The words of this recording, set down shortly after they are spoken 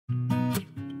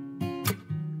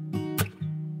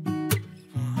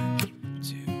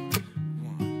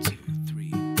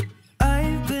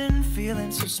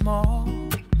feeling so small.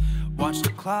 Watch the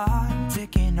clock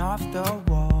ticking off the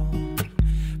wall.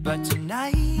 But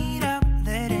tonight I'm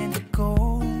letting it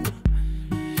go.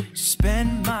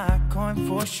 Spend my coin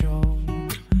for sure.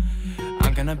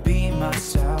 I'm gonna be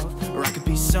myself, or I could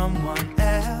be someone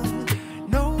else.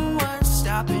 No one's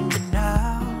stopping me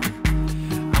now.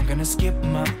 I'm gonna skip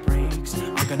my breaks,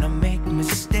 I'm gonna make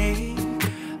mistakes.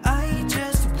 I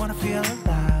just wanna feel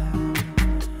alive.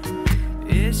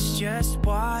 It's just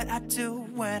what I do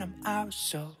when I'm out,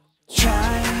 so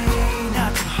try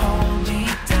not to hold me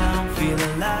down. Feel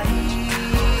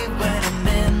alive when I'm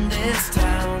in this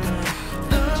town.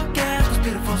 Look at those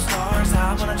beautiful stars.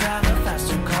 I wanna drive a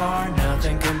faster car.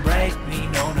 Nothing can break me,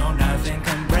 no, no, nothing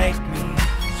can break me.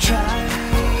 Try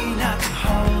not to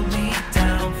hold me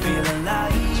down. Feel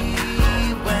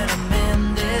alive when I'm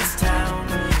in this town.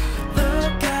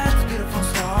 Look at those beautiful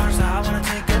stars. I wanna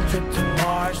take a trip to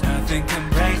Mars. Nothing can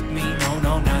break me, no,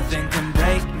 no, nothing can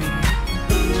break me.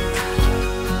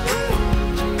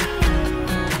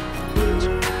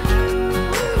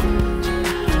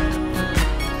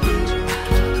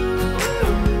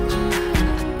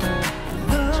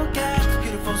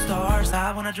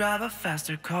 I wanna drive a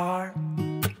faster car.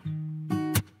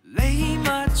 Lay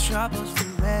my troubles to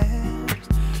rest.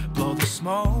 Blow the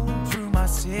smoke through my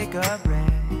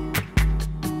cigarette.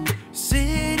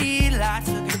 City lights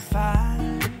looking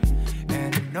fine,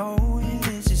 and I know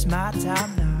this is my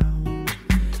time now.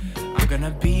 I'm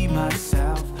gonna be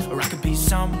myself, or I could be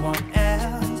someone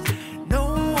else. No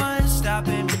one's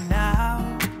stopping me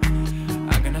now.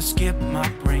 I'm gonna skip my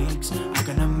breaks, I'm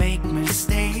gonna make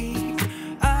mistakes.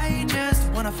 I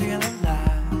just wanna feel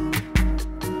alive.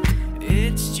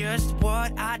 It's just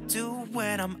what I do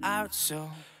when I'm out, so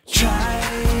try